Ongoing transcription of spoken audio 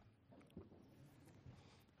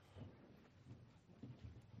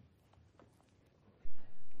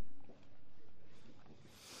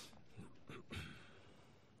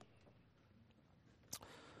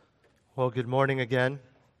Well, good morning again.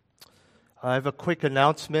 I have a quick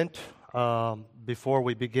announcement before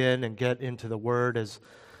we begin and get into the Word. As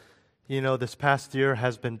you know, this past year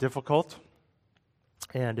has been difficult,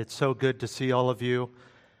 and it's so good to see all of you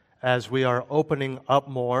as we are opening up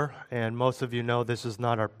more. And most of you know this is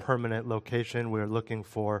not our permanent location. We're looking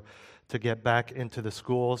to get back into the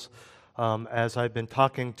schools. As I've been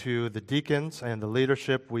talking to the deacons and the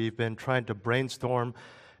leadership, we've been trying to brainstorm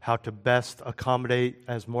how to best accommodate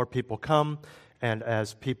as more people come and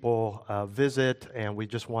as people visit, and we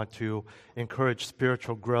just want to encourage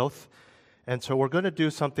spiritual growth. And so we're going to do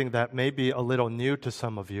something that may be a little new to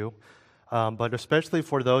some of you, but especially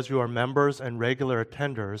for those who are members and regular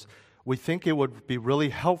attenders, we think it would be really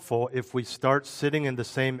helpful if we start sitting in the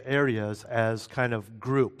same areas as kind of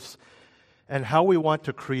groups. And how we want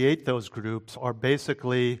to create those groups are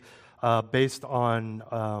basically based on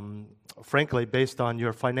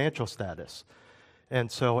your financial status.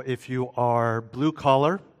 And so if you are blue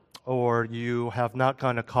collar or you have not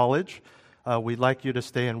gone to college, we'd like you to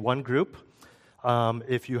stay in one group.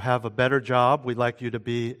 If you have a better job, we'd like you to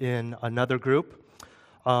be in another group.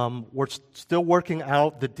 We're still working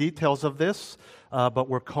out the details of this, but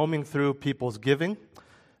we're combing through people's giving.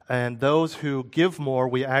 And those who give more,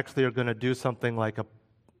 we actually are going to do something like a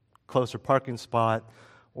closer parking spot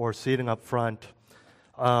or seating up front.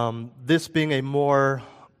 This being a more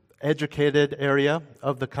educated area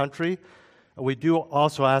of the country, we do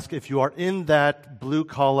also ask if you are in that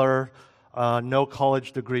blue-collar, no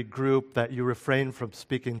college degree group that you refrain from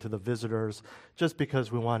speaking to the visitors, just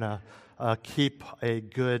because we want to keep a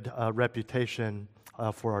good reputation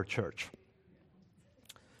for our church.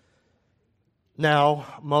 Now,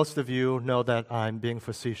 most of you know that I'm being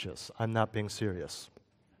facetious. I'm not being serious.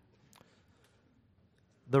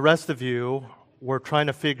 The rest of you were trying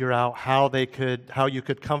to figure out how you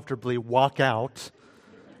could comfortably walk out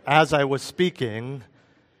as I was speaking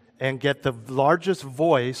and get the largest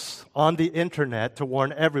voice on the internet to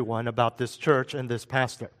warn everyone about this church and this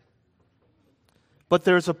pastor. But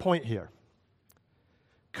there's a point here.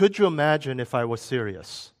 Could you imagine if I was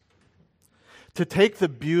serious? To take the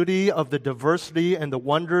beauty of the diversity and the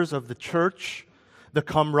wonders of the church, the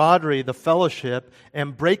camaraderie, the fellowship,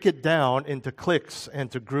 and break it down into cliques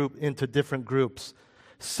and into different groups,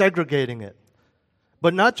 segregating it.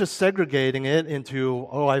 But not just segregating it into,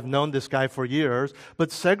 I've known this guy for years, but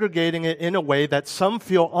segregating it in a way that some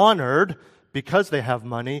feel honored because they have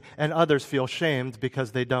money and others feel shamed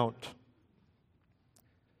because they don't.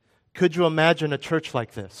 Could you imagine a church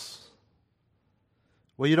like this?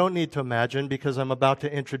 Well, you don't need to imagine, because I'm about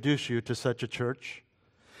to introduce you to such a church.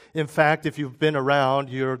 In fact, if you've been around,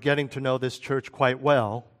 you're getting to know this church quite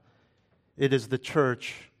well. It is the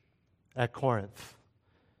church at Corinth.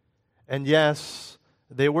 And yes,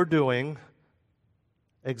 they were doing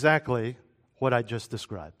exactly what I just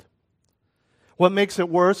described. What makes it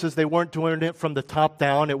worse is they weren't doing it from the top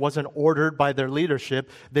down. It wasn't ordered by their leadership.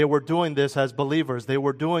 They were doing this as believers. They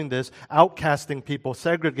were doing this, outcasting people,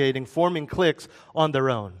 segregating, forming cliques on their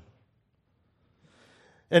own.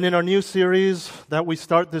 And in our new series that we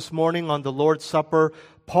start this morning on the Lord's Supper,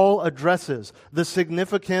 Paul addresses the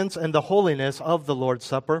significance and the holiness of the Lord's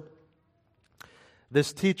Supper.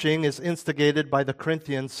 This teaching is instigated by the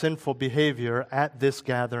Corinthians' sinful behavior at the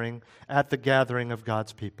gathering of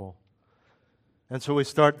God's people. And so we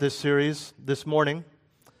start this series this morning.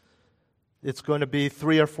 It's going to be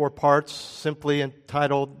 3 or 4 parts, simply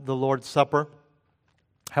entitled The Lord's Supper.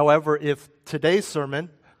 However, if today's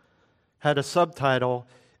sermon had a subtitle,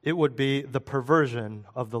 it would be The Perversion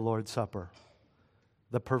of the Lord's Supper.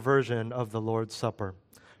 The Perversion of the Lord's Supper.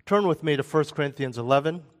 Turn with me to 1 Corinthians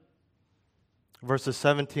 11, verses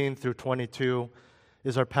 17 through 22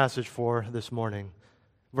 is our passage for this morning.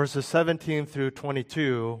 Verses 17 through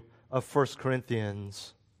 22 of 1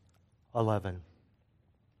 Corinthians 11.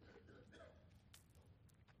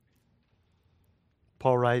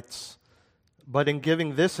 Paul writes, "But in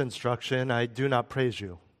giving this instruction, I do not praise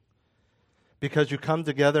you, because you come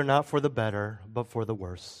together not for the better, but for the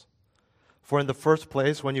worse. For in the first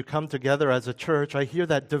place, when you come together as a church, I hear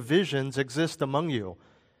that divisions exist among you,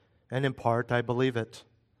 and in part I believe it.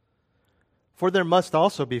 For there must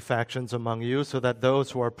also be factions among you, so that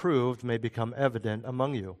those who are proved may become evident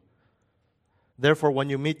among you. Therefore, when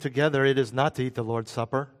you meet together, it is not to eat the Lord's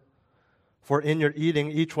Supper. For in your eating,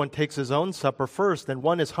 each one takes his own supper first, and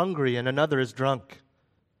one is hungry and another is drunk.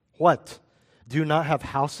 What? Do you not have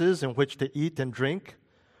houses in which to eat and drink?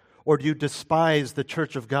 Or do you despise the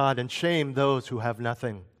church of God and shame those who have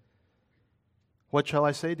nothing? What shall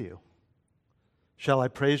I say to you? Shall I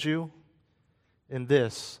praise you? In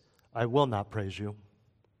this I will not praise you.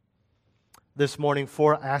 this morning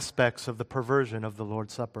 4 aspects of the perversion of the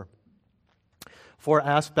Lord's Supper. 4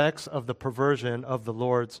 aspects of the perversion of the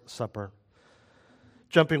Lord's Supper.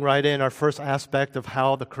 Jumping right in, our first aspect of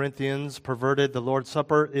how the Corinthians perverted the Lord's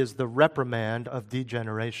Supper is the reprimand of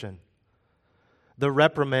degeneration. The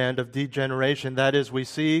reprimand of degeneration. That is, we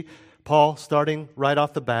see Paul starting right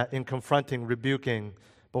off the bat in confronting, rebuking.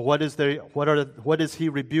 But what is he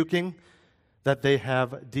rebuking? That they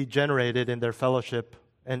have degenerated in their fellowship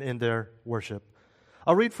and in their worship.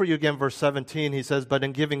 I'll read for you again verse 17. He says, "But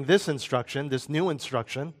in giving this instruction, this new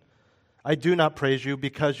instruction, I do not praise you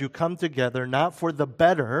because you come together not for the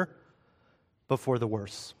better, but for the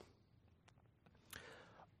worse."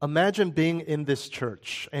 Imagine being in this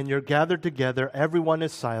church and you're gathered together, everyone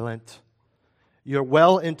is silent, you're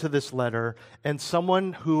well into this letter, and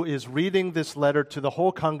someone who is reading this letter to the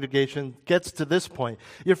whole congregation gets to this point.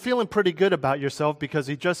 You're feeling pretty good about yourself because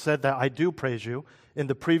he just said that I do praise you in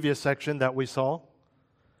the previous section that we saw.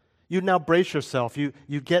 You now brace yourself, you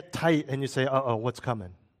get tight and you say, uh-oh, what's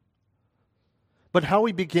coming? But how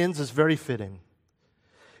he begins is very fitting.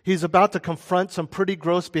 He's about to confront some pretty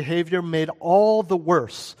gross behavior made all the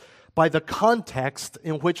worse by the context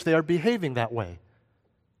in which they are behaving that way.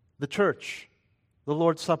 The church, the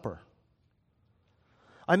Lord's Supper.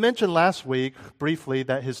 I mentioned last week briefly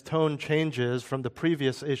that his tone changes from the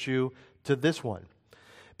previous issue to this one.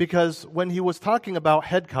 Because when he was talking about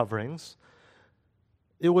head coverings,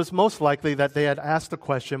 it was most likely that they had asked a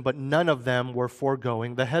question, but none of them were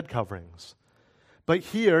foregoing the head coverings. But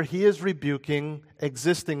here, he is rebuking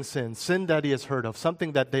existing sin that he has heard of,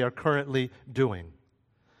 something that they are currently doing.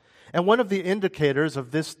 And one of the indicators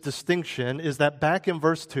of this distinction is that back in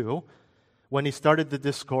verse 2, when he started the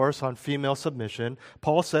discourse on female submission,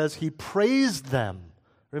 Paul says he praised them.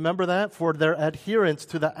 Remember that? For their adherence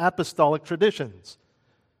to the apostolic traditions,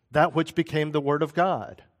 that which became the Word of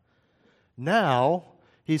God. Now,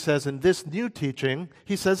 he says in this new teaching,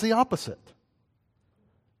 he says the opposite.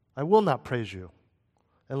 I will not praise you.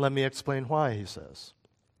 And let me explain why, he says.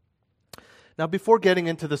 Now, before getting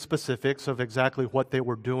into the specifics of exactly what they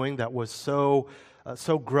were doing that was so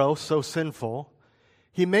gross, so sinful,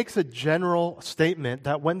 he makes a general statement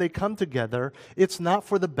that when they come together, it's not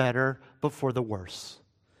for the better, but for the worse.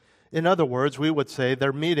 In other words, we would say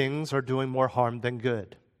their meetings are doing more harm than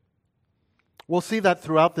good. We'll see that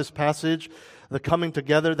throughout this passage. The coming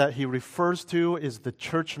together that he refers to is the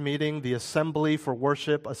church meeting, the assembly for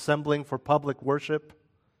worship, assembling for public worship.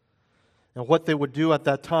 And what they would do at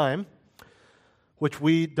that time, which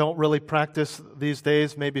we don't really practice these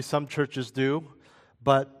days, maybe some churches do,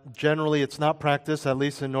 but generally it's not practiced, at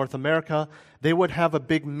least in North America. They would have a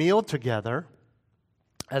big meal together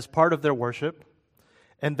as part of their worship,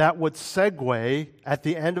 and that would segue at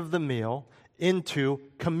the end of the meal into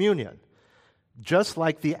communion. Just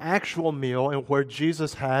like the actual meal and where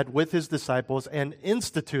Jesus had with his disciples and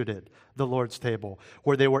instituted the Lord's table,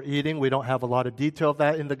 where they were eating. We don't have a lot of detail of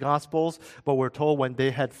that in the Gospels, but we're told when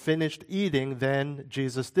they had finished eating, then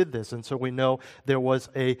Jesus did this. And so we know there was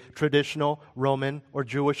a traditional Roman or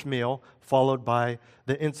Jewish meal followed by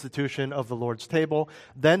the institution of the Lord's table.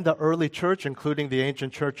 Then the early church, including the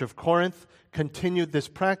ancient church of Corinth, continued this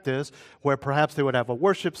practice where perhaps they would have a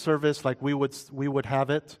worship service like we would have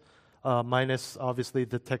it, minus obviously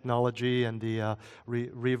the technology and the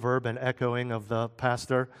reverb and echoing of the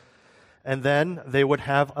pastor. And then they would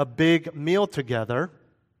have a big meal together,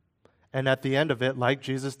 and at the end of it, like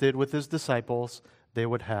Jesus did with his disciples, they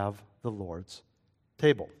would have the Lord's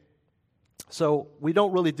table. So we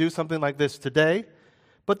don't really do something like this today,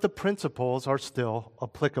 but the principles are still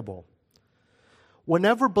applicable.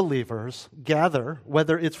 Whenever believers gather,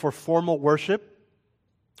 whether it's for formal worship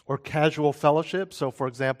or casual fellowship, so for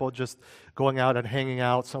example, just going out and hanging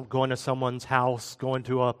out, going to someone's house, going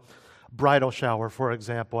to a bridal shower, for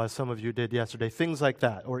example, as some of you did yesterday, things like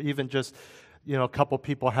that, or even just, a couple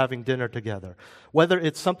people having dinner together. Whether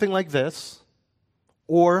it's something like this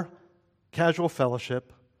or casual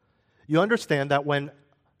fellowship, you understand that when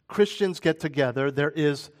Christians get together, there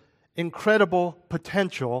is incredible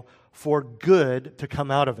potential for good to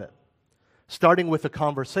come out of it. Starting with a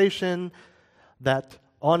conversation that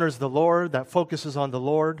honors the Lord, that focuses on the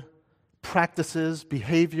Lord, practices,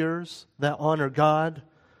 behaviors that honor God,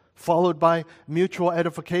 followed by mutual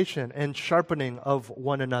edification and sharpening of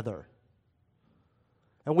one another.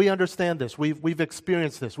 And we understand this. We've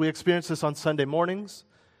experienced this. We experience this on Sunday mornings.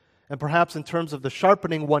 And perhaps in terms of the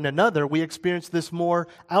sharpening one another, we experience this more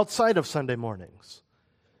outside of Sunday mornings,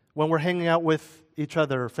 when we're hanging out with each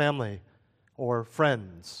other, family, or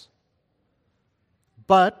friends.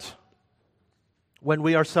 But when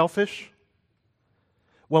we are selfish,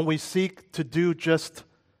 when we seek to do just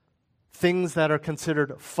things that are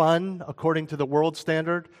considered fun according to the world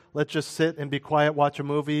standard, let's just sit and be quiet, watch a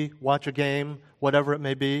movie, watch a game, whatever it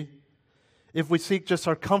may be. If we seek just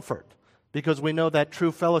our comfort, because we know that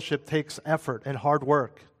true fellowship takes effort and hard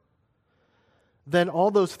work, then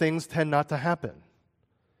all those things tend not to happen.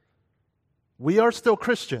 We are still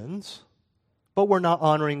Christians, but we're not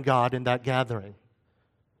honoring God in that gathering.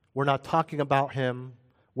 We're not talking about Him.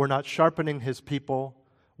 We're not sharpening His people.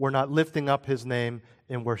 We're not lifting up His name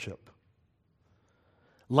in worship.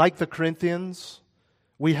 Like the Corinthians,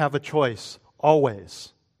 we have a choice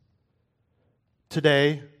always.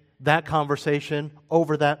 Today, that conversation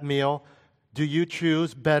over that meal, do you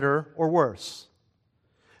choose better or worse?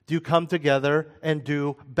 Do you come together and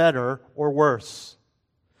do better or worse?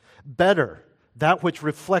 Better, that which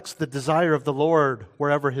reflects the desire of the Lord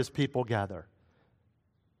wherever His people gather.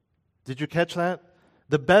 Did you catch that?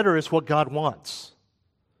 The better is what God wants.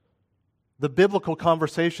 The biblical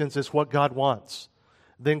conversations is what God wants.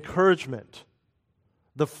 The encouragement,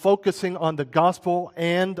 the focusing on the gospel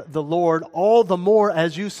and the Lord, all the more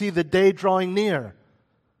as you see the day drawing near.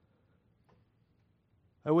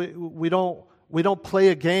 We don't play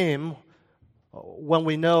a game when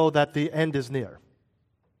we know that the end is near.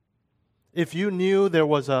 If you knew there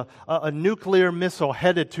was a nuclear missile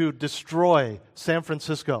headed to destroy San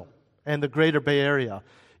Francisco and the greater Bay Area,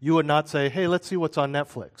 you would not say, hey, let's see what's on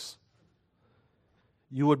Netflix.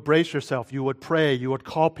 You would brace yourself. You would pray. You would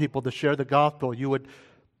call people to share the gospel. You would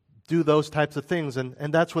do those types of things. And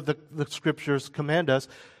that's what the Scriptures command us.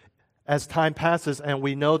 As time passes and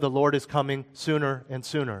we know the Lord is coming sooner and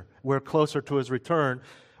sooner, we're closer to His return,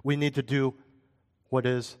 we need to do what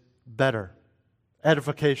is better.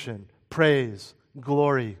 Edification, praise,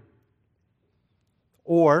 glory.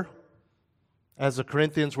 Or, as the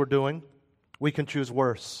Corinthians were doing, we can choose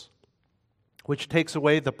worse, which takes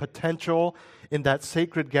away the potential in that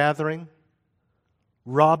sacred gathering,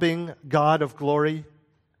 robbing God of glory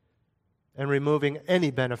and removing any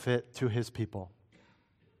benefit to His people.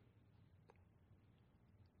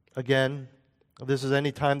 Again, this is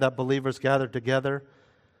any time that believers gather together,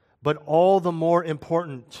 but all the more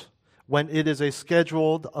important when it is a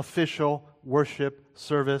scheduled official worship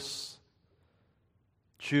service.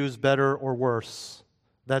 Choose better or worse.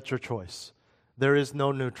 That's your choice. There is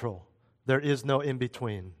no neutral. There is no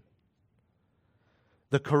in-between.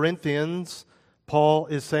 The Corinthians, Paul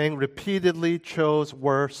is saying, repeatedly chose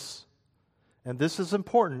worse. And this is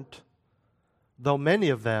important, though many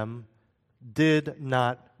of them did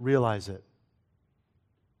not realize it.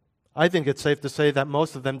 I think it's safe to say that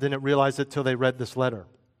most of them didn't realize it till they read this letter.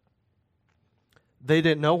 They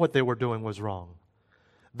didn't know what they were doing was wrong.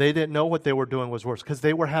 They didn't know what they were doing was worse because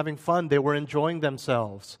they were having fun. They were enjoying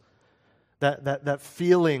themselves. That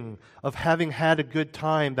feeling of having had a good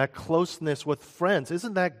time, that closeness with friends,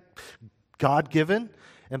 isn't that God-given?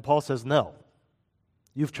 And Paul says, no,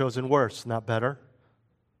 you've chosen worse, not better.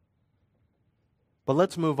 But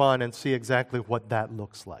let's move on and see exactly what that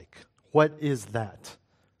looks like. What is that?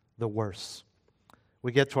 The worse.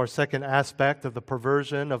 We get to our second aspect of the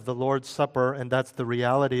perversion of the Lord's Supper, and that's the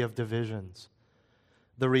reality of divisions.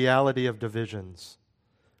 The reality of divisions.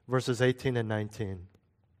 Verses 18 and 19.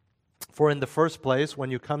 For in the first place,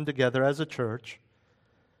 when you come together as a church,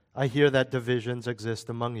 I hear that divisions exist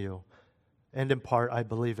among you, and in part I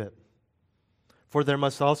believe it. For there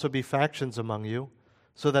must also be factions among you,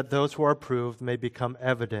 so that those who are approved may become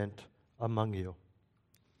evident among you.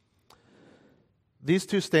 These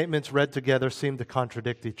two statements read together seem to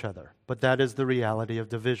contradict each other, but that is the reality of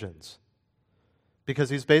divisions. Because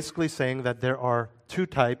he's basically saying that there are two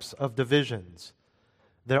types of divisions.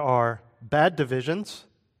 There are bad divisions,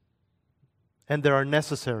 and there are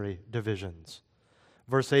necessary divisions.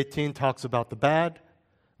 Verse 18 talks about the bad.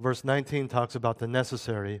 Verse 19 talks about the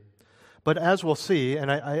necessary. But as we'll see,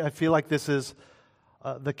 and I feel like this is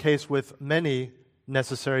the case with many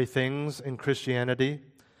necessary things in Christianity,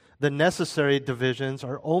 the necessary divisions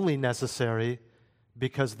are only necessary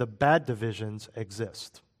because the bad divisions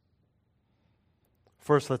exist.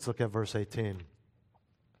 First, let's look at verse 18.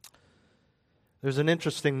 There's an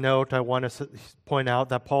interesting note I want to point out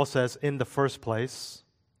that Paul says, in the first place,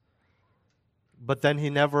 but then he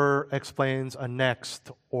never explains a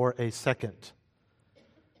next or a second.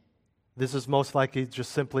 This is most likely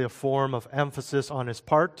just simply a form of emphasis on his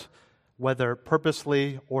part, whether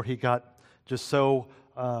purposely or he got just so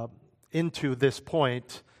into this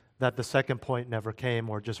point that the second point never came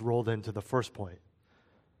or just rolled into the first point.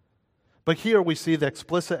 But here we see the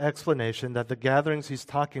explicit explanation that the gatherings he's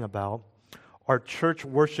talking about are church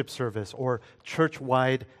worship service or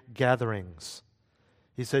church-wide gatherings.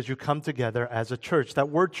 He says you come together as a church. That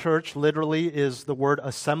word church literally is the word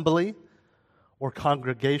assembly or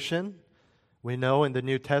congregation. We know in the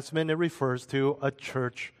New Testament it refers to a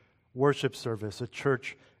church worship service, a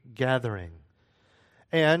church gathering.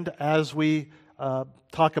 And as we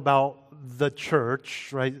talk about the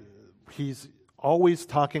church, right, he's always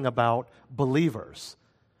talking about believers,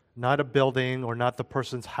 not a building or not the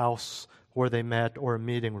person's house where they met or a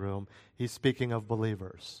meeting room. He's speaking of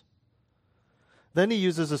believers. Then he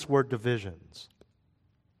uses this word divisions.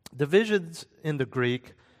 Divisions in the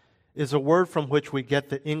Greek is a word from which we get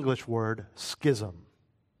the English word schism.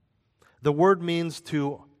 The word means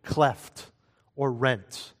to cleft or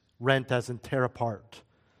rent as in tear apart.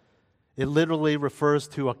 It literally refers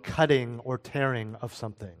to a cutting or tearing of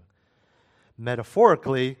something.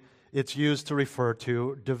 Metaphorically, it's used to refer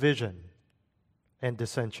to division and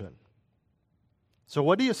dissension. So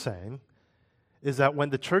what he is saying is that when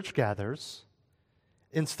the church gathers,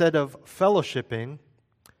 instead of fellowshipping,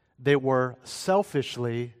 they were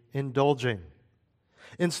selfishly indulging.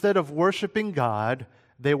 Instead of worshiping God,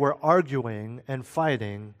 they were arguing and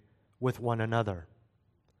fighting with one another.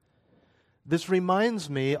 This reminds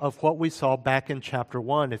me of what we saw back in chapter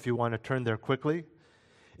 1, if you want to turn there quickly.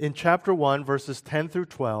 In chapter 1, verses 10 through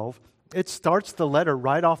 12, it starts the letter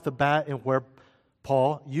right off the bat in where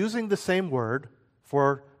Paul, using the same word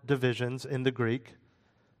for divisions in the Greek,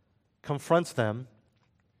 confronts them.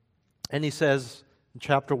 And he says in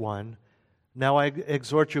chapter 1, "Now I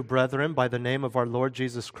exhort you, brethren, by the name of our Lord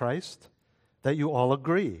Jesus Christ, that you all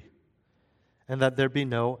agree, and that there be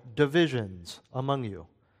no divisions among you,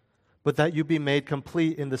 but that you be made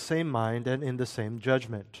complete in the same mind and in the same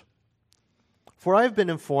judgment. For I have been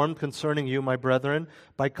informed concerning you, my brethren,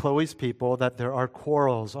 by Chloe's people, that there are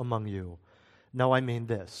quarrels among you. Now I mean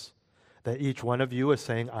this, that each one of you is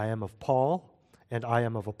saying, I am of Paul, and I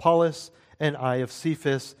am of Apollos, and I of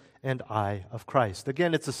Cephas, and I of Christ."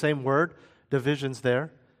 Again, it's the same word, divisions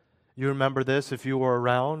there. You remember this if you were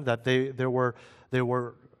around, that there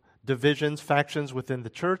were divisions, factions within the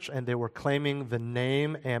church, and they were claiming the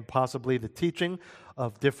name and possibly the teaching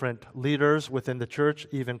of different leaders within the church,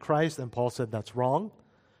 even Christ. And Paul said, that's wrong.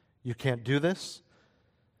 You can't do this.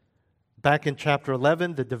 Back in chapter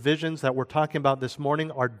 11, the divisions that we're talking about this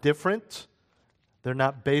morning are different. They're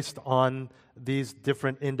not based on these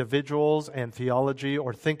different individuals and theology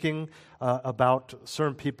or thinking about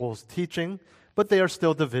certain people's teaching, but they are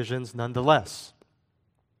still divisions nonetheless.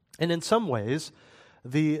 And in some ways,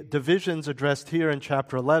 the divisions addressed here in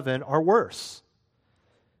chapter 11 are worse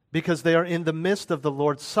because they are in the midst of the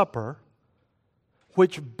Lord's Supper,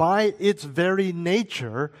 which by its very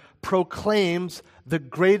nature proclaims the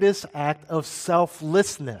greatest act of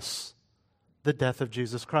selflessness, the death of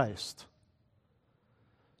Jesus Christ.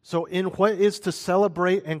 So in what is to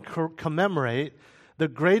celebrate and commemorate the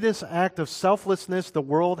greatest act of selflessness the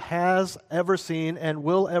world has ever seen and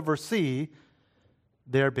will ever see,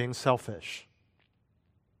 they're being selfish.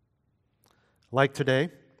 Like today,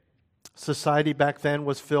 society back then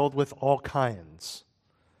was filled with all kinds.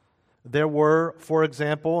 There were, for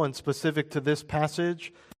example, and specific to this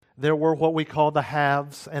passage, there were what we call the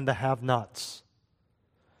haves and the have-nots.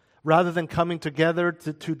 Rather than coming together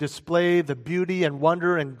to display the beauty and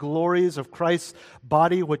wonder and glories of Christ's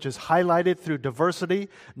body, which is highlighted through diversity,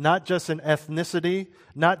 not just in ethnicity,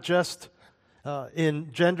 not just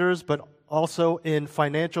in genders, but also in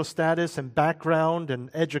financial status and background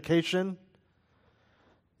and education.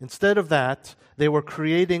 Instead of that, they were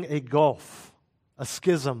creating a gulf, a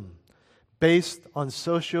schism, based on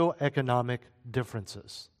socioeconomic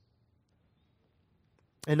differences.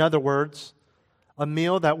 In other words, a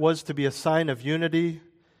meal that was to be a sign of unity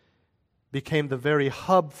became the very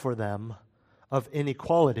hub for them of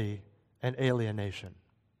inequality and alienation.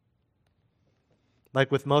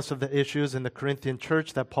 Like with most of the issues in the Corinthian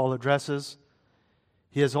church that Paul addresses,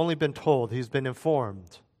 he has only been told, he's been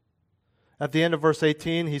informed. At the end of verse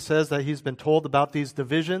 18, he says that he's been told about these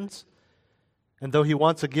divisions, and though he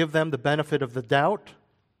wants to give them the benefit of the doubt,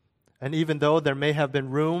 and even though there may have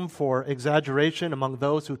been room for exaggeration among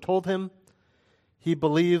those who told him, he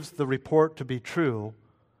believes the report to be true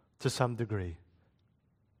to some degree.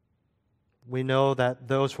 We know that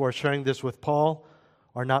those who are sharing this with Paul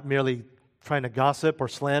are not merely trying to gossip or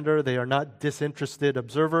slander. They are not disinterested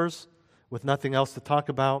observers with nothing else to talk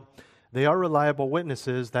about. They are reliable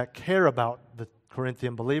witnesses that care about the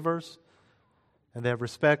Corinthian believers, and they have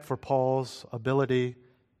respect for Paul's ability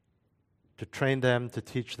to train them, to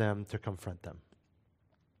teach them, to confront them.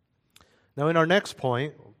 Now, in our next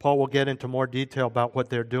point, Paul will get into more detail about what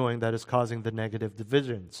they're doing that is causing the negative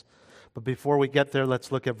divisions. But before we get there,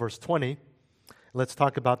 let's look at verse 20. Let's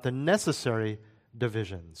talk about the necessary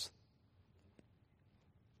divisions.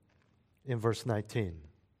 In verse 19.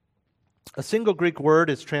 A single Greek word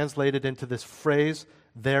is translated into this phrase,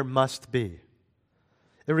 there must be.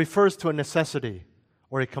 It refers to a necessity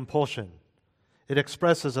or a compulsion. It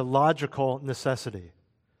expresses a logical necessity.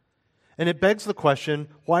 And it begs the question,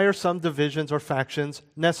 why are some divisions or factions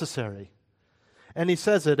necessary? And he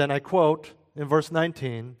says it, and I quote in verse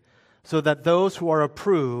 19, so that those who are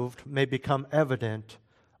approved may become evident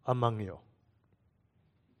among you.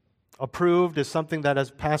 Approved is something that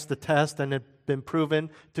has passed the test and had been proven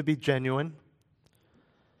to be genuine.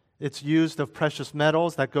 It's used of precious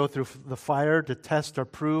metals that go through the fire to test or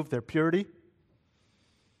prove their purity.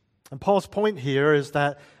 And Paul's point here is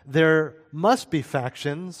that there must be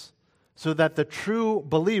factions so that the true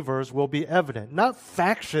believers will be evident. Not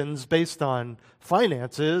factions based on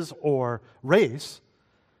finances or race,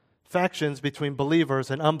 factions between believers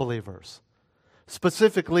and unbelievers.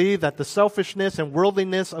 Specifically, that the selfishness and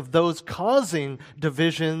worldliness of those causing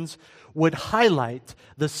divisions would highlight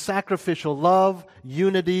the sacrificial love,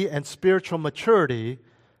 unity, and spiritual maturity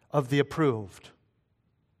of the approved.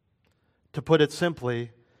 To put it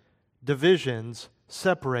simply, divisions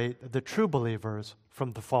separate the true believers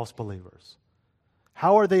from the false believers.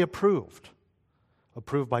 How are they approved?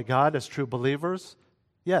 Approved by God as true believers?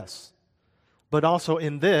 Yes. But also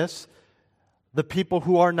in this, the people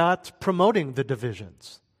who are not promoting the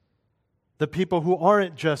divisions. The people who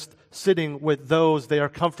aren't just sitting with those they are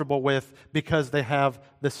comfortable with because they have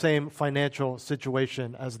the same financial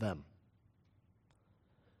situation as them.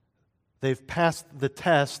 They've passed the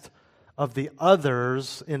test of the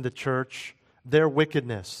others in the church, their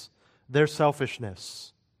wickedness, their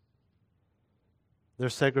selfishness, their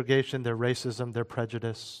segregation, their racism, their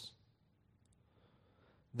prejudice.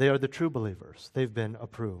 They are the true believers. They've been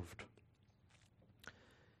approved.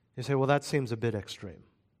 You say, well, that seems a bit extreme.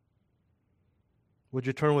 Would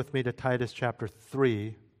you turn with me to Titus chapter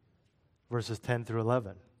 3, verses 10 through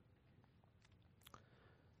 11?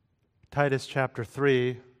 Titus chapter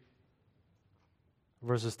 3,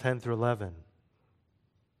 verses 10 through 11.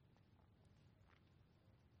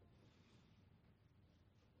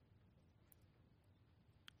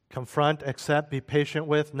 Confront, accept, be patient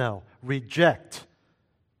with? No. Reject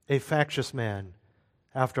a factious man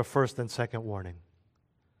after first and second warning,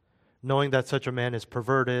 knowing that such a man is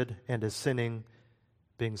perverted and is sinning,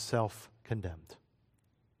 being self-condemned.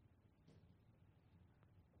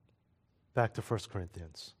 Back to 1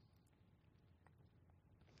 Corinthians.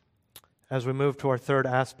 As we move to our third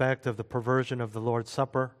aspect of the perversion of the Lord's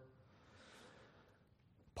Supper,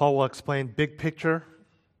 Paul will explain big picture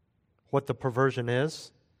what the perversion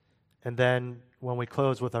is, and then when we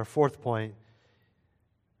close with our fourth point,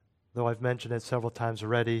 though I've mentioned it several times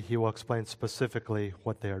already, he will explain specifically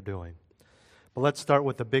what they are doing. But let's start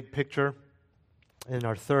with the big picture in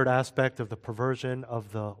our third aspect of the perversion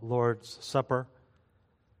of the Lord's Supper.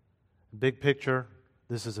 Big picture,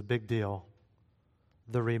 this is a big deal.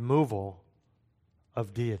 The removal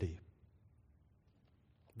of deity.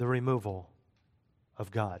 The removal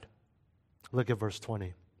of God. Look at verse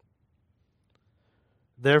 20.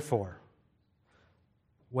 Therefore,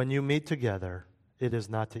 when you meet together, it is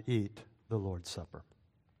not to eat the Lord's Supper.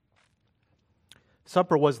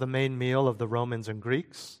 Supper was the main meal of the Romans and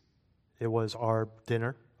Greeks. It was our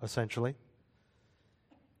dinner, essentially.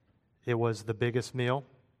 It was the biggest meal.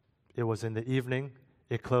 It was in the evening.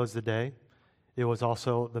 It closed the day. It was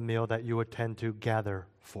also the meal that you would tend to gather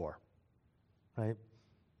for, right?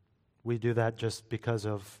 We do that just because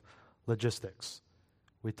of logistics.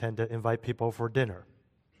 We tend to invite people for dinner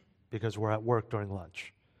because we're at work during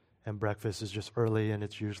lunch. And breakfast is just early, and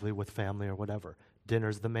it's usually with family or whatever.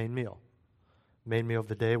 Dinner's the main meal. Main meal of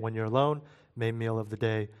the day when you're alone, main meal of the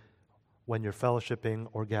day when you're fellowshipping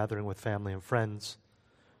or gathering with family and friends.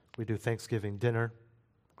 We do Thanksgiving dinner,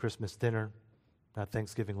 Christmas dinner, not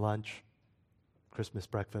Thanksgiving lunch, Christmas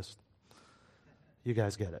breakfast. You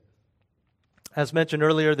guys get it. As mentioned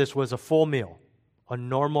earlier, this was a full meal, a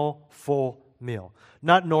normal full meal.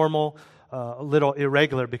 Not normal, a little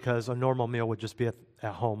irregular, because a normal meal would just be at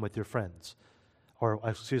home with your friends, or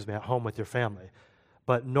at home with your family.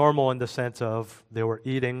 But normal in the sense of they were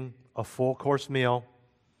eating a full course meal,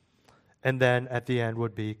 and then at the end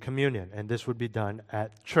would be communion, and this would be done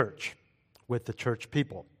at church with the church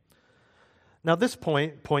people. Now this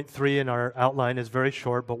point 3 in our outline, is very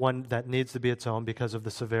short, but one that needs to be its own because of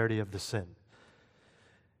the severity of the sin.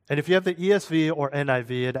 And if you have the ESV or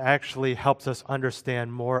NIV, it actually helps us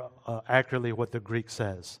understand more accurately what the Greek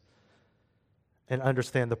says and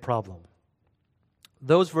understand the problem.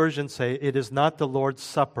 Those versions say, it is not the Lord's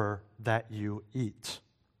Supper that you eat.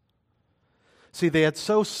 See, they had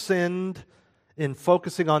so sinned in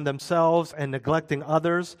focusing on themselves and neglecting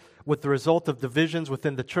others, with the result of divisions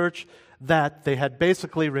within the church, that they had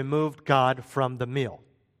basically removed God from the meal.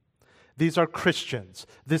 These are Christians.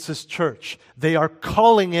 This is church. They are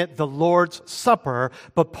calling it the Lord's Supper,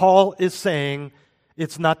 but Paul is saying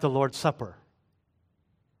it's not the Lord's Supper.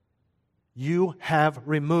 You have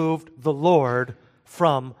removed the Lord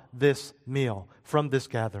from this meal, from this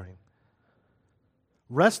gathering.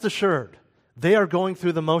 Rest assured, they are going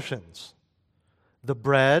through the motions. The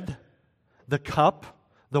bread, the cup,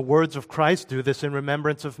 the words of Christ, do this in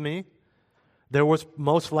remembrance of me. There was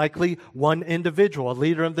most likely one individual, a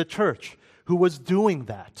leader of the church, who was doing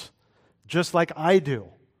that, just like I do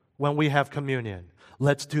when we have communion.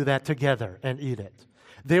 Let's do that together and eat it.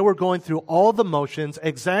 They were going through all the motions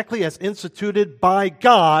exactly as instituted by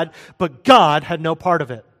God, but God had no part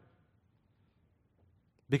of it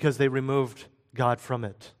because they removed God from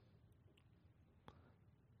it.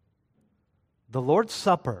 The Lord's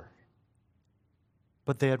Supper,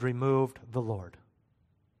 but they had removed the Lord.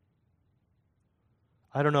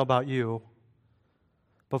 I don't know about you,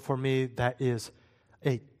 but for me, that is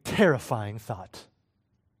a terrifying thought.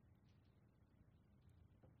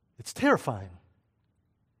 It's terrifying.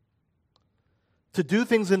 To do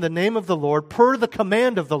things in the name of the Lord, per the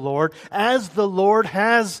command of the Lord, as the Lord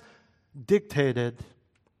has dictated,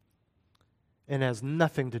 and has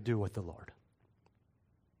nothing to do with the Lord.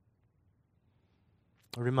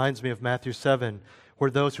 It reminds me of Matthew 7,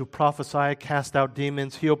 where those who prophesy, cast out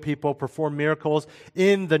demons, heal people, perform miracles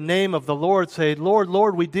in the name of the Lord say, Lord,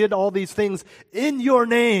 Lord, we did all these things in your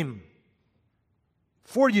name,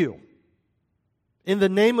 for you, in the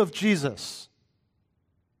name of Jesus.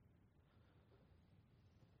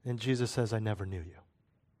 And Jesus says, I never knew you.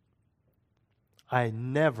 I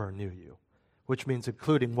never knew you, which means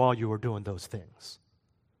including while you were doing those things.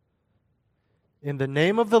 In the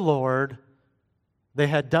name of the Lord, they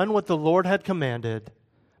had done what the Lord had commanded,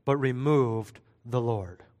 but removed the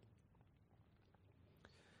Lord.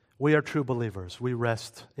 We are true believers. We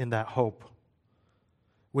rest in that hope.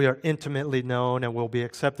 We are intimately known and will be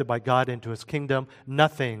accepted by God into His kingdom.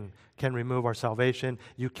 Nothing can remove our salvation.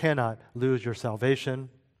 You cannot lose your salvation.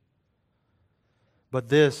 But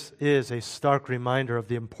this is a stark reminder of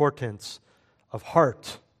the importance of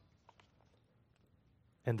heart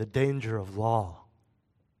and the danger of law.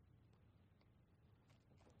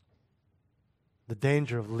 The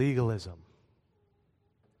danger of legalism.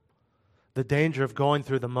 The danger of going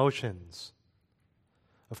through the motions.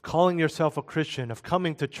 Of calling yourself a Christian, of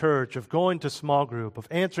coming to church, of going to small group, of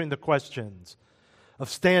answering the questions, of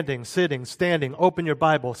standing, sitting, standing, open your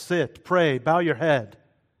Bible, sit, pray, bow your head.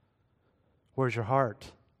 Where's your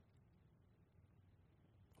heart?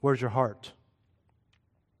 Where's your heart?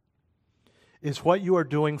 Is what you are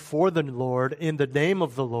doing for the Lord, in the name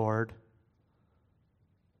of the Lord,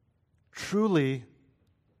 truly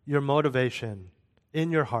your motivation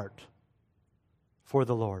in your heart for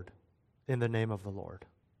the Lord, in the name of the Lord?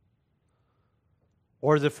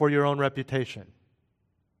 Or is it for your own reputation?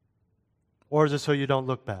 Or is it so you don't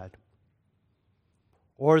look bad?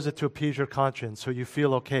 Or is it to appease your conscience so you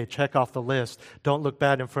feel okay, check off the list, don't look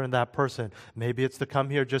bad in front of that person? Maybe it's to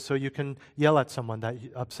come here just so you can yell at someone that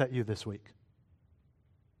upset you this week.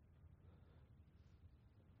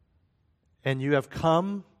 And you have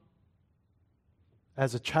come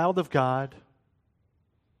as a child of God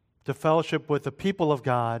to fellowship with the people of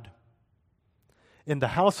God in the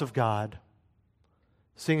house of God,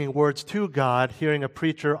 singing words to God, hearing a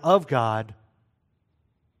preacher of God,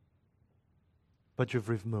 but you've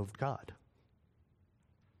removed God.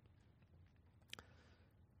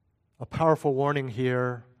 A powerful warning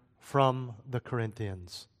here from the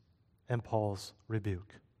Corinthians and Paul's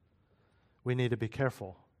rebuke. We need to be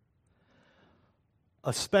careful,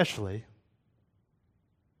 especially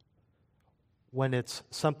when it's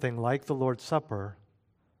something like the Lord's Supper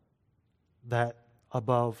that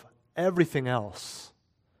above everything else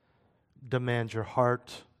demands your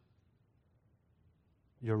heart,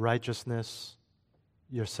 your righteousness,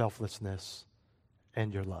 your selflessness,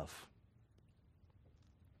 and your love.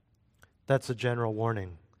 That's a general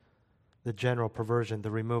warning, the general perversion,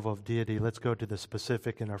 the removal of deity. Let's go to the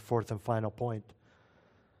specific in our fourth and final point.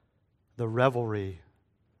 The revelry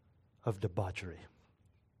of debauchery.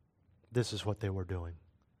 This is what they were doing.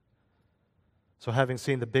 So having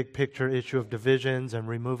seen the big picture issue of divisions and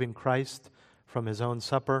removing Christ from His own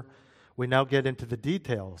supper, we now get into the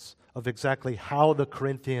details of exactly how the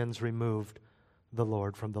Corinthians removed the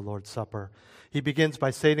Lord from the Lord's Supper. He begins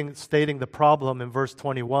by stating the problem in verse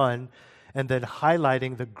 21 and then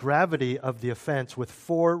highlighting the gravity of the offense with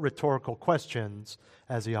 4 rhetorical questions,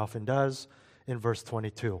 as he often does. in verse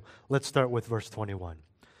 22. Let's start with verse 21.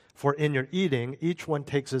 For in your eating, each one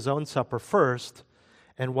takes his own supper first,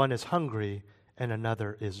 and one is hungry, and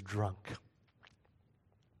another is drunk.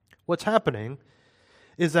 What's happening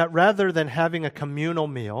is that rather than having a communal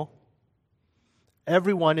meal,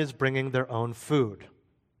 everyone is bringing their own food.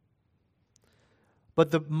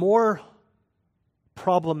 But the more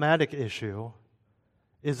problematic issue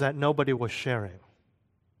is that nobody was sharing.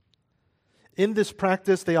 In this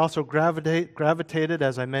practice, they also gravitated,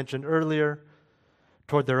 as I mentioned earlier,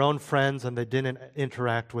 toward their own friends, and they didn't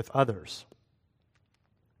interact with others.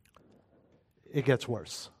 It gets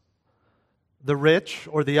worse. The rich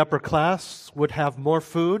or the upper class would have more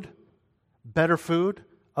food, better food,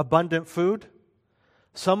 abundant food.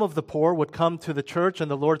 Some of the poor would come to the church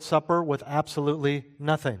and the Lord's Supper with absolutely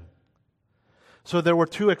nothing. So there were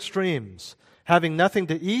two extremes, having nothing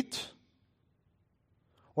to eat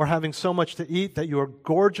or having so much to eat that you are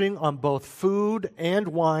gorging on both food and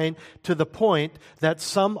wine to the point that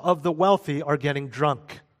some of the wealthy are getting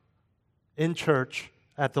drunk in church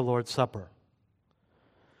at the Lord's Supper.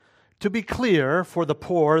 To be clear, for the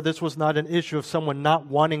poor, this was not an issue of someone not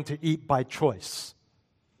wanting to eat by choice.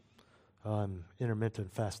 I'm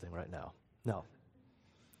intermittent fasting right now. No.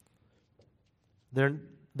 They're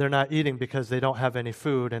not eating because they don't have any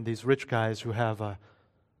food, and these rich guys who have a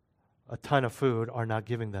ton of food are not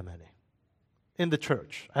giving them any. In the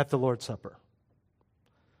church, at the Lord's Supper.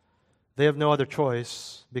 They have no other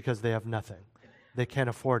choice because they have nothing. They can't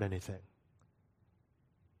afford anything.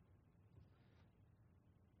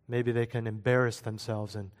 Maybe they can embarrass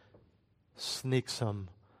themselves and sneak some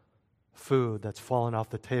food that's fallen off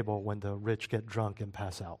the table when the rich get drunk and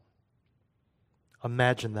pass out.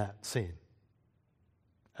 Imagine that scene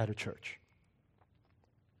at a church.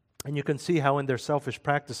 And you can see how in their selfish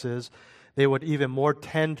practices, they would even more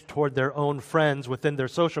tend toward their own friends within their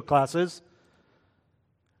social classes.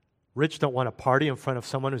 Rich don't want to party in front of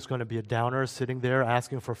someone who's going to be a downer sitting there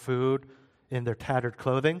asking for food in their tattered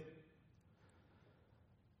clothing.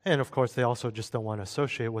 And of course, they also just don't want to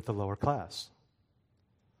associate with the lower class.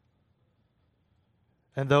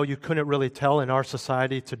 And though you couldn't really tell in our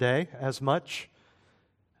society today as much,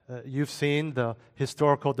 you've seen the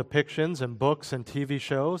historical depictions in books and TV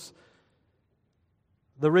shows.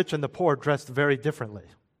 The rich and the poor dressed very differently,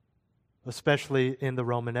 especially in the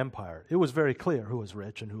Roman Empire. It was very clear who was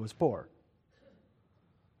rich and who was poor.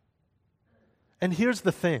 And here's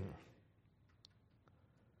the thing.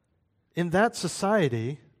 In that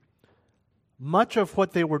society, much of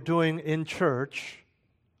what they were doing in church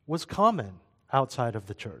was common outside of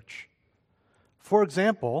the church. For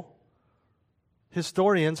example,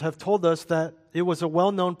 historians have told us that it was a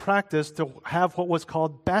well-known practice to have what was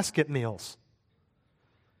called basket meals,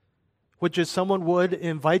 which is someone would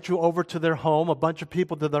invite you over to their home, a bunch of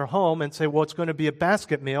people to their home, and say, well, it's going to be a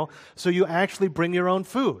basket meal, so you actually bring your own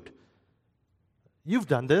food. You've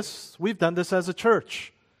done this. We've done this as a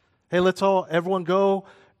church. Hey, everyone go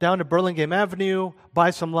down to Burlingame Avenue,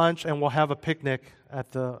 buy some lunch, and we'll have a picnic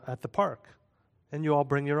at the park. And you all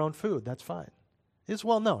bring your own food. That's fine. It's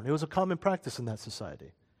well known. It was a common practice in that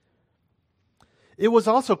society. It was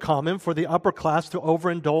also common for the upper class to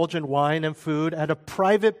overindulge in wine and food at a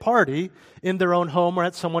private party in their own home or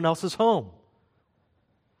at someone else's home.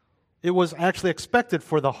 It was actually expected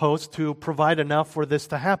for the host to provide enough for this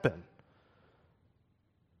to happen.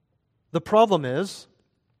 The problem is,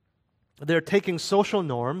 they're taking social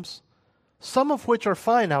norms, some of which are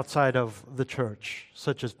fine outside of the church,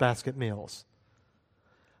 such as basket meals,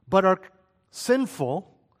 but are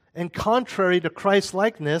sinful and contrary to Christ's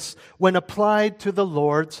likeness when applied to the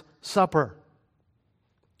Lord's Supper.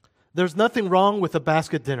 There's nothing wrong with a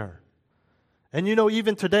basket dinner. And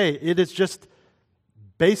even today, it is just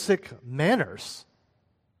basic manners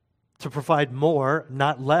to provide more,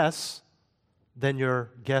 not less, than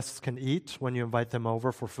your guests can eat when you invite them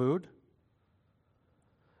over for food.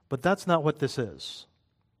 But that's not what this is.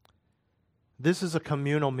 This is a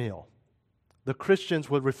communal meal. The Christians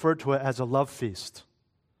would refer to it as a love feast.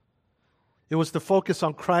 It was to focus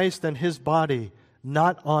on Christ and His body,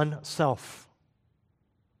 not on self.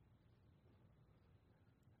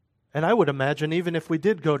 And I would imagine even if we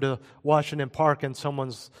did go to Washington Park and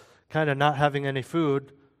someone's kind of not having any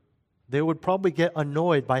food, they would probably get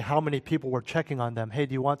annoyed by how many people were checking on them. Hey,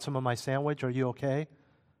 do you want some of my sandwich? Are you okay?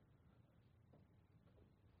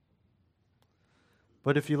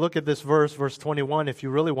 But if you look at this verse 21, if you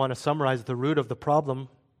really want to summarize the root of the problem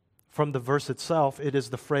from the verse itself, it is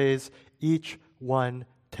the phrase, each one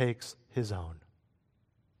takes his own.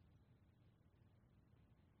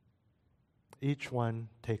 Each one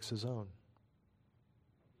takes his own.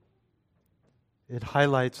 it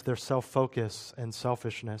highlights their self-focus and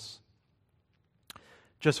selfishness.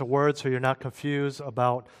 Just a word so you're not confused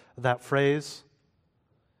about that phrase.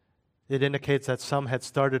 It indicates that some had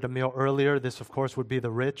started a meal earlier. This, of course, would be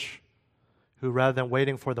the rich, who rather than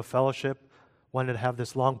waiting for the fellowship, wanted to have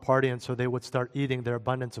this long party, and so they would start eating their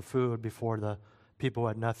abundance of food before the people who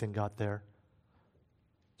had nothing got there.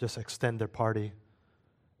 Just extend their party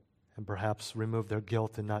and perhaps remove their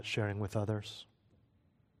guilt in not sharing with others.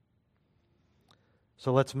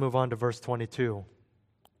 So let's move on to verse 22.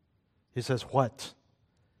 He says, "What?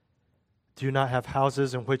 Do you not have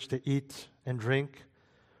houses in which to eat and drink?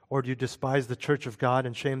 Or do you despise the church of God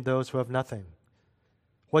and shame those who have nothing?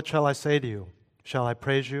 What shall I say to you? Shall I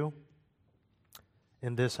praise you?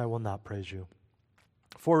 In this I will not praise you."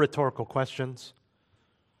 4 rhetorical questions.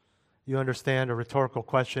 You understand a rhetorical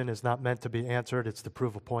question is not meant to be answered, it's to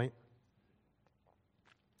prove a point.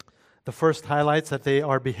 The first highlights that they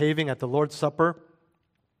are behaving at the Lord's Supper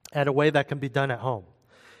at a way that can be done at home.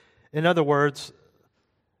 In other words,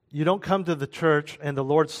 you don't come to the church and the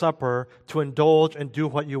Lord's Supper to indulge and do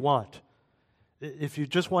what you want. If you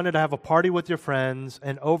just wanted to have a party with your friends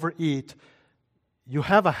and overeat, you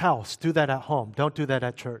have a house. Do that at home. Don't do that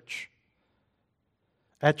at church.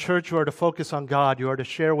 At church, you are to focus on God. You are to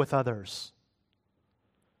share with others.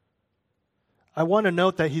 I want to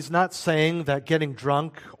note that he's not saying that getting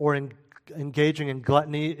drunk or engaging in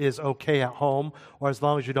gluttony is okay at home or as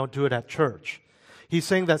long as you don't do it at church. He's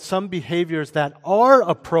saying that some behaviors that are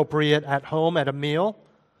appropriate at home at a meal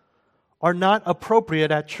are not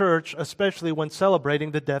appropriate at church, especially when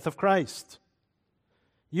celebrating the death of Christ.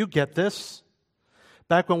 You get this.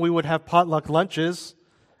 Back when we would have potluck lunches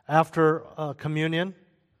after communion,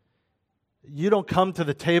 you don't come to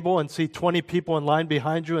the table and see 20 people in line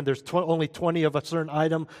behind you and there's only 20 of a certain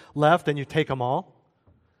item left and you take them all.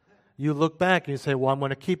 You look back and you say, well, I'm going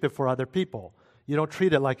to keep it for other people. You don't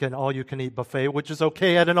treat it like an all-you-can-eat buffet, which is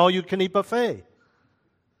okay at an all-you-can-eat buffet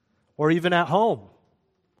or even at home.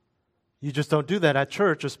 You just don't do that at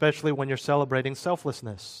church, especially when you're celebrating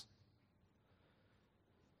selflessness.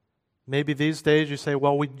 Maybe these days you say,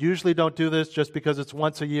 well, we usually don't do this just because it's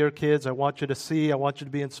once a year, kids. I want you to see. I want you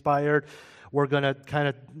to be inspired. We're going to kind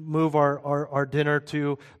of move our dinner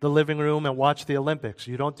to the living room and watch the Olympics.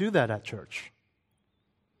 You don't do that at church.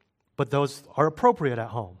 But those are appropriate at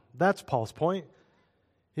home. That's Paul's point.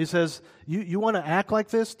 He says, you want to act like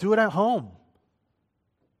this? Do it at home.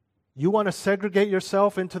 You want to segregate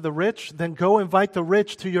yourself into the rich? Then go invite the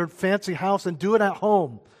rich to your fancy house and do it at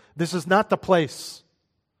home. This is not the place.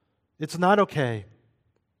 It's not okay.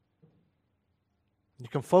 You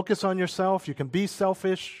can focus on yourself. You can be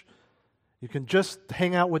selfish. You can just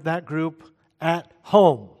hang out with that group at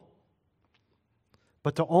home.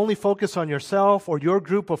 But to only focus on yourself or your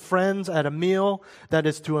group of friends at a meal that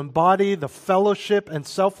is to embody the fellowship and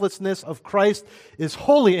selflessness of Christ is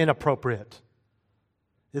wholly inappropriate.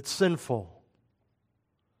 It's sinful.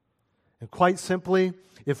 And quite simply,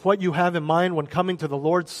 if what you have in mind when coming to the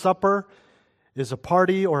Lord's Supper is a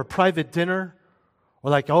party or a private dinner, or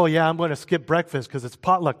like, oh yeah, I'm going to skip breakfast because it's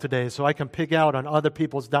potluck today so I can pig out on other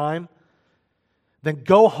people's dime, then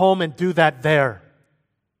go home and do that there.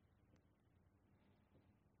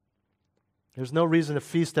 There's no reason to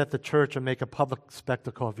feast at the church and make a public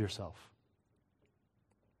spectacle of yourself.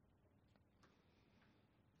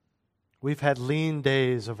 We've had lean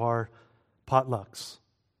days of our potlucks.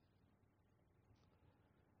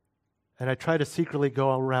 And I try to secretly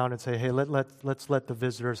go around and say, hey, let's let the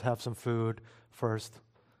visitors have some food first.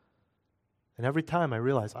 And every time I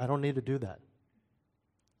realize I don't need to do that.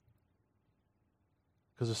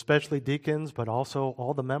 Because especially deacons, but also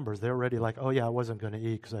all the members, they're already like, oh yeah, I wasn't going to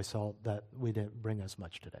eat because I saw that we didn't bring as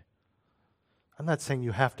much today. I'm not saying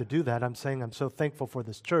you have to do that. I'm saying I'm so thankful for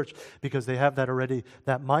this church because they have that already,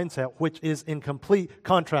 that mindset, which is in complete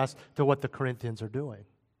contrast to what the Corinthians are doing.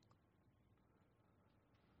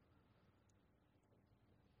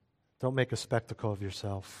 Don't make a spectacle of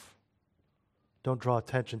yourself. Don't draw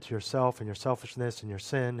attention to yourself and your selfishness and your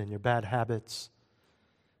sin and your bad habits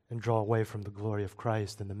and draw away from the glory of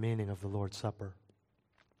Christ and the meaning of the Lord's Supper.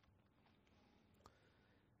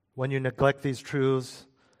 When you neglect these truths,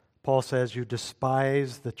 Paul says you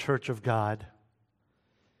despise the church of God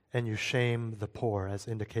and you shame the poor, as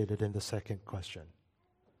indicated in the second question.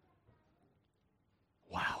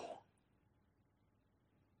 Wow.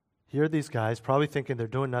 Here are these guys probably thinking they're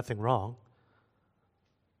doing nothing wrong.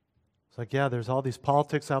 It's like, yeah, there's all these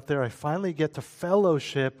politics out there. I finally get to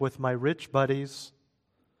fellowship with my rich buddies,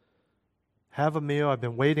 have a meal. I've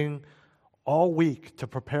been waiting all week to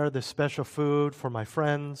prepare this special food for my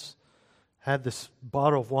friends. Had this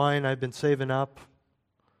bottle of wine I've been saving up.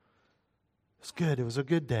 It's good. It was a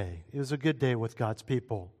good day. It was a good day with God's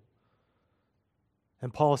people.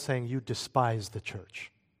 And Paul is saying, you despise the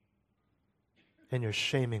church. And you're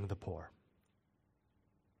shaming the poor.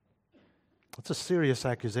 It's a serious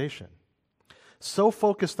accusation. So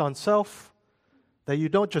focused on self that you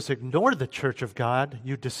don't just ignore the church of God,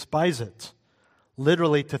 you despise it.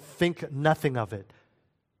 Literally, to think nothing of it.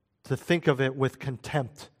 To think of it with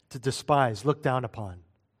contempt. To despise, look down upon.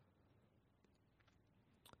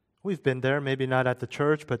 We've been there, maybe not at the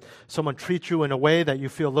church, but someone treats you in a way that you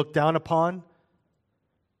feel looked down upon.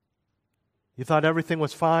 You thought everything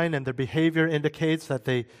was fine, and their behavior indicates that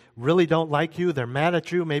they really don't like you. They're mad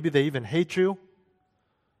at you. Maybe they even hate you.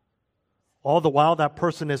 All the while, that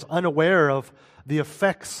person is unaware of the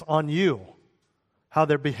effects on you, how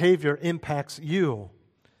their behavior impacts you.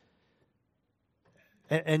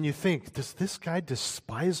 And you think, does this guy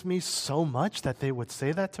despise me so much that they would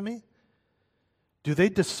say that to me? Do they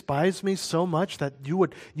despise me so much that you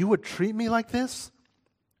would treat me like this?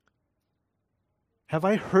 Have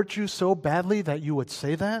I hurt you so badly that you would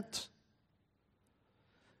say that?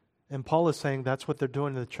 And Paul is saying that's what they're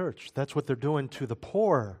doing to the church. That's what they're doing to the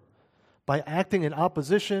poor by acting in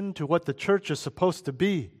opposition to what the church is supposed to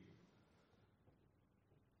be.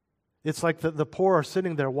 It's like the poor are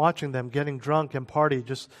sitting there watching them getting drunk and party,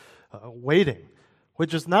 just waiting,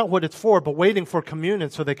 which is not what it's for, but waiting for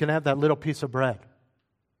communion so they can have that little piece of bread.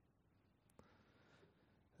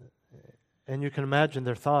 And you can imagine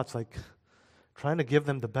their thoughts, like trying to give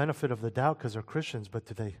them the benefit of the doubt because they're Christians, but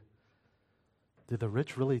do the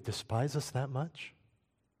rich really despise us that much?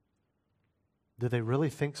 Do they really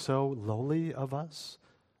think so lowly of us?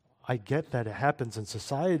 I get that it happens in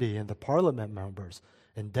society and the parliament members,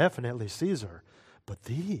 and definitely Caesar, but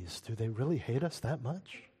these, do they really hate us that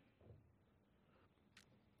much?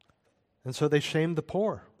 And so they shame the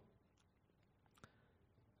poor.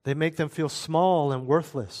 They make them feel small and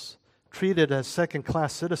worthless, treated as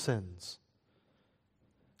second-class citizens.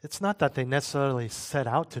 It's not that they necessarily set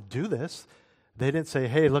out to do this. They didn't say,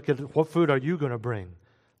 hey, look at what food are you going to bring?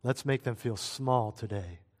 Let's make them feel small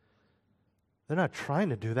today. They're not trying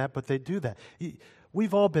to do that, but they do that.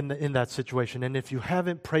 We've all been in that situation, and if you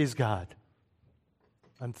haven't, praise God.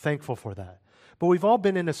 I'm thankful for that. But we've all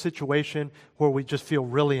been in a situation where we just feel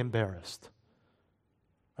really embarrassed.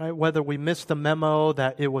 Right? Whether we missed the memo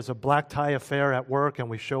that it was a black tie affair at work and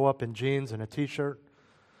we show up in jeans and a t-shirt,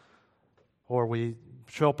 or we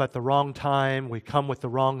show up at the wrong time, we come with the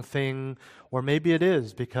wrong thing, or maybe it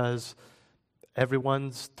is because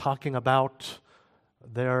everyone's talking about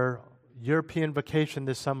their European vacation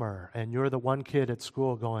this summer, and you're the one kid at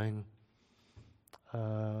school going,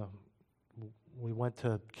 we went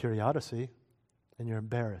to Curiosity, and you're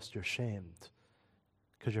embarrassed, you're shamed,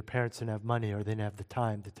 because your parents didn't have money or they didn't have the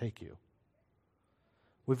time to take you.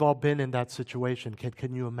 We've all been in that situation.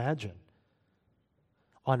 Can you imagine?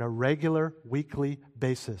 On a regular, weekly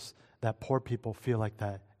basis, that poor people feel like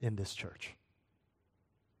that in this church.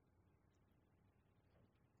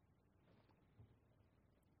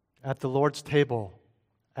 At the Lord's table,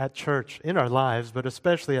 at church, in our lives, but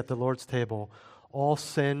especially at the Lord's table, all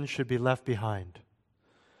sin should be left behind.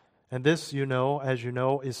 And this, as you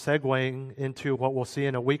know, is segueing into what we'll see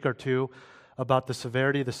in a week or two about the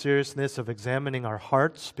severity, the seriousness of examining our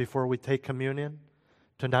hearts before we take communion,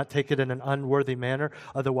 to not take it in an unworthy manner.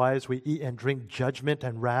 Otherwise, we eat and drink judgment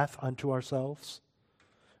and wrath unto ourselves.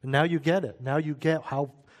 And now you get it. Now you get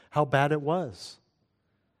how bad it was.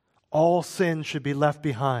 All sin should be left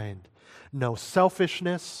behind. No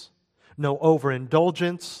selfishness, no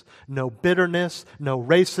overindulgence, no bitterness, no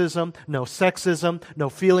racism, no sexism, no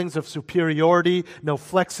feelings of superiority, no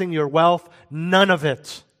flexing your wealth, none of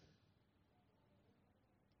it.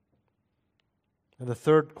 And the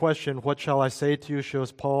third question, what shall I say to you,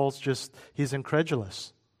 shows he's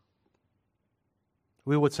incredulous.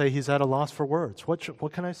 We would say he's at a loss for words.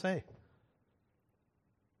 What can I say?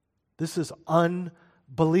 This is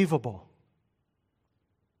unbelievable.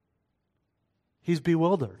 He's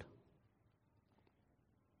bewildered.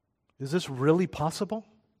 Is this really possible?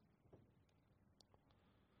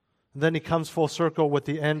 And then he comes full circle with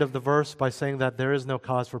the end of the verse by saying that there is no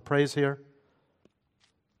cause for praise here,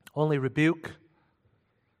 only rebuke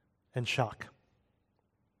and shock.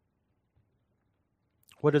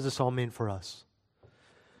 What does this all mean for us?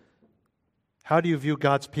 How do you view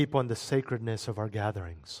God's people and the sacredness of our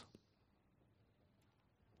gatherings?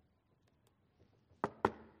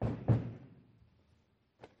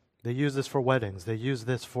 They use this for weddings. They use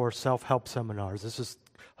this for self-help seminars. This is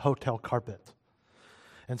hotel carpet.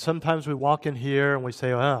 And sometimes we walk in here and we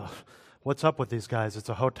say, oh, what's up with these guys? It's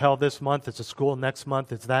a hotel this month. It's a school next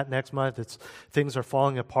month. It's that next month. Things are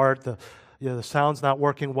falling apart. the sound's not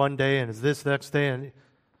working one day and it's this next day.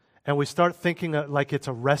 And we start thinking like it's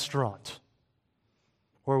a restaurant.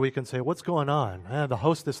 Or we can say, what's going on? The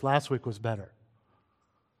hostess last week was better.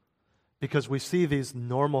 Because we see these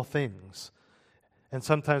normal things. And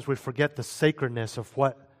sometimes we forget the sacredness of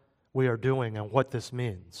what we are doing and what this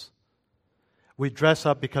means. We dress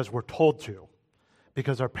up because we're told to,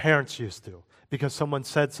 because our parents used to, because someone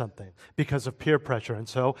said something, because of peer pressure. And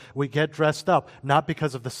so we get dressed up, not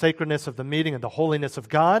because of the sacredness of the meeting and the holiness of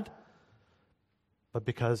God, but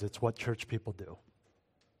because it's what church people do.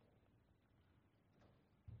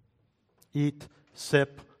 Eat,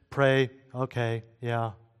 sip, pray, okay,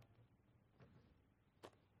 yeah.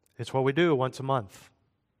 It's what we do once a month.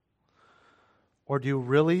 Or do you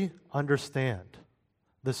really understand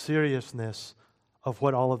the seriousness of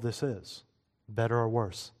what all of this is? Better or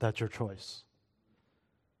worse, that's your choice.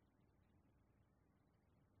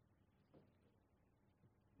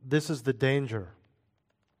 This is the danger.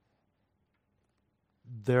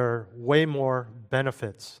 There are way more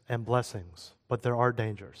benefits and blessings, but there are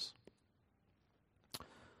dangers.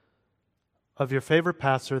 Of your favorite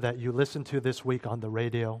pastor that you listen to this week on the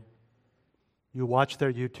radio, you watch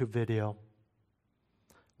their YouTube video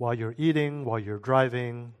while you're eating, while you're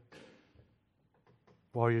driving,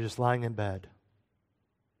 while you're just lying in bed.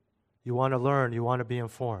 You want to learn, you want to be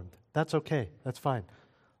informed. That's okay, that's fine.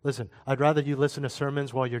 Listen, I'd rather you listen to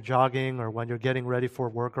sermons while you're jogging or when you're getting ready for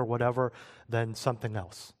work or whatever than something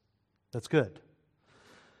else. That's good.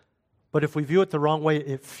 But if we view it the wrong way,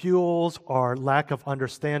 it fuels our lack of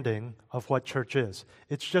understanding of what church is.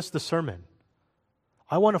 It's just a sermon.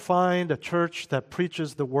 I want to find a church that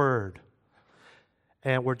preaches the word.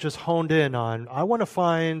 And we're just honed in on, I want to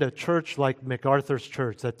find a church like MacArthur's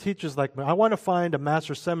church that teaches like, I want to find a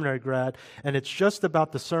master's seminary grad, and it's just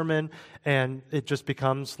about the sermon, and it just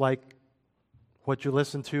becomes like what you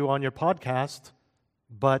listen to on your podcast,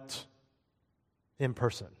 but in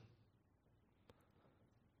person.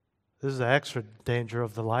 This is the extra danger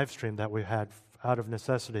of the live stream that we had out of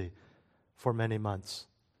necessity for many months.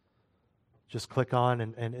 Just click on,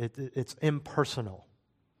 and it's impersonal.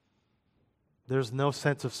 There's no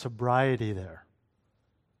sense of sobriety there.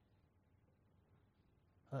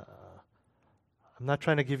 I'm not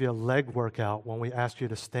trying to give you a leg workout when we ask you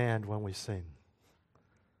to stand when we sing.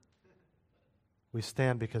 We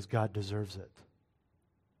stand because God deserves it.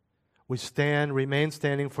 We stand, remain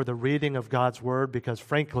standing for the reading of God's Word because,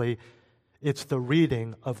 frankly, it's the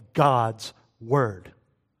reading of God's Word.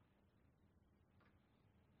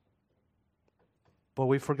 But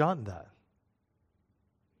we've forgotten that.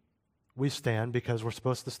 We stand because we're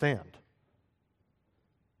supposed to stand.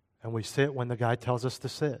 And we sit when the guy tells us to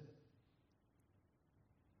sit.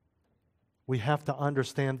 We have to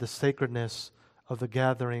understand the sacredness of the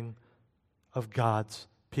gathering of God's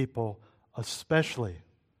people, especially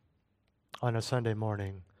on a Sunday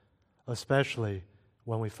morning, especially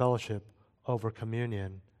when we fellowship over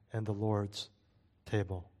communion and the Lord's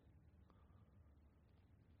table.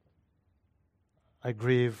 I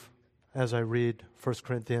grieve as I read 1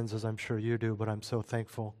 Corinthians, as I'm sure you do, but I'm so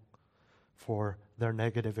thankful for their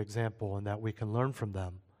negative example and that we can learn from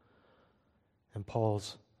them and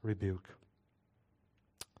Paul's rebuke.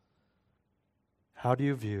 How do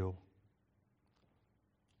you view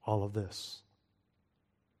all of this?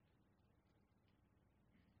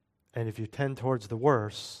 And if you tend towards the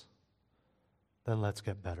worse, then let's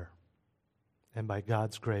get better. And by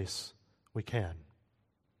God's grace, we can,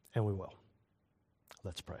 and we will.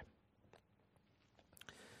 Let's pray.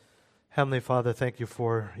 Heavenly Father, thank you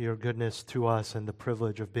for your goodness to us and the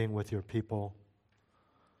privilege of being with your people.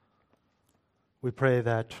 We pray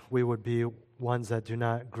that we would be ones that do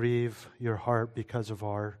not grieve your heart because of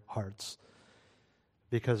our hearts,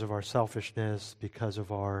 because of our selfishness, because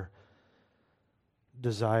of our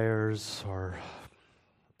desires, or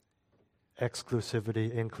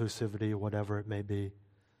exclusivity, inclusivity, whatever it may be.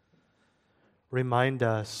 Remind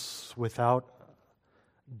us, without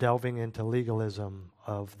delving into legalism,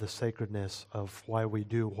 of the sacredness of why we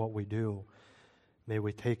do what we do. May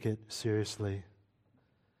we take it seriously.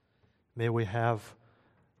 May we have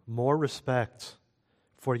more respect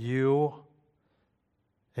for you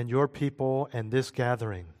and your people and this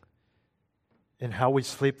gathering, and how we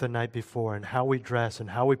sleep the night before, and how we dress, and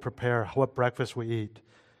how we prepare, what breakfast we eat,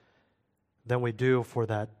 than we do for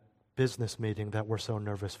that business meeting that we're so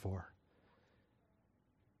nervous for.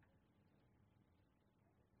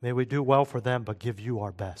 May we do well for them, but give you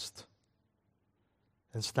our best.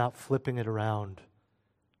 And stop flipping it around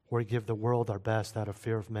where we give the world our best out of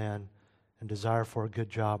fear of man and desire for a good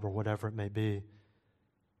job or whatever it may be.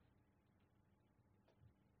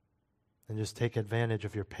 And just take advantage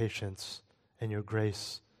of your patience and your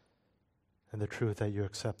grace and the truth that you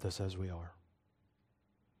accept us as we are.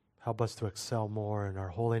 Help us to excel more in our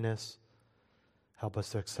holiness. Help us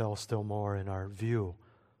to excel still more in our view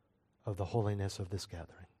of the holiness of this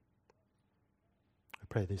gathering. I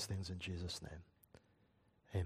pray these things in Jesus' name.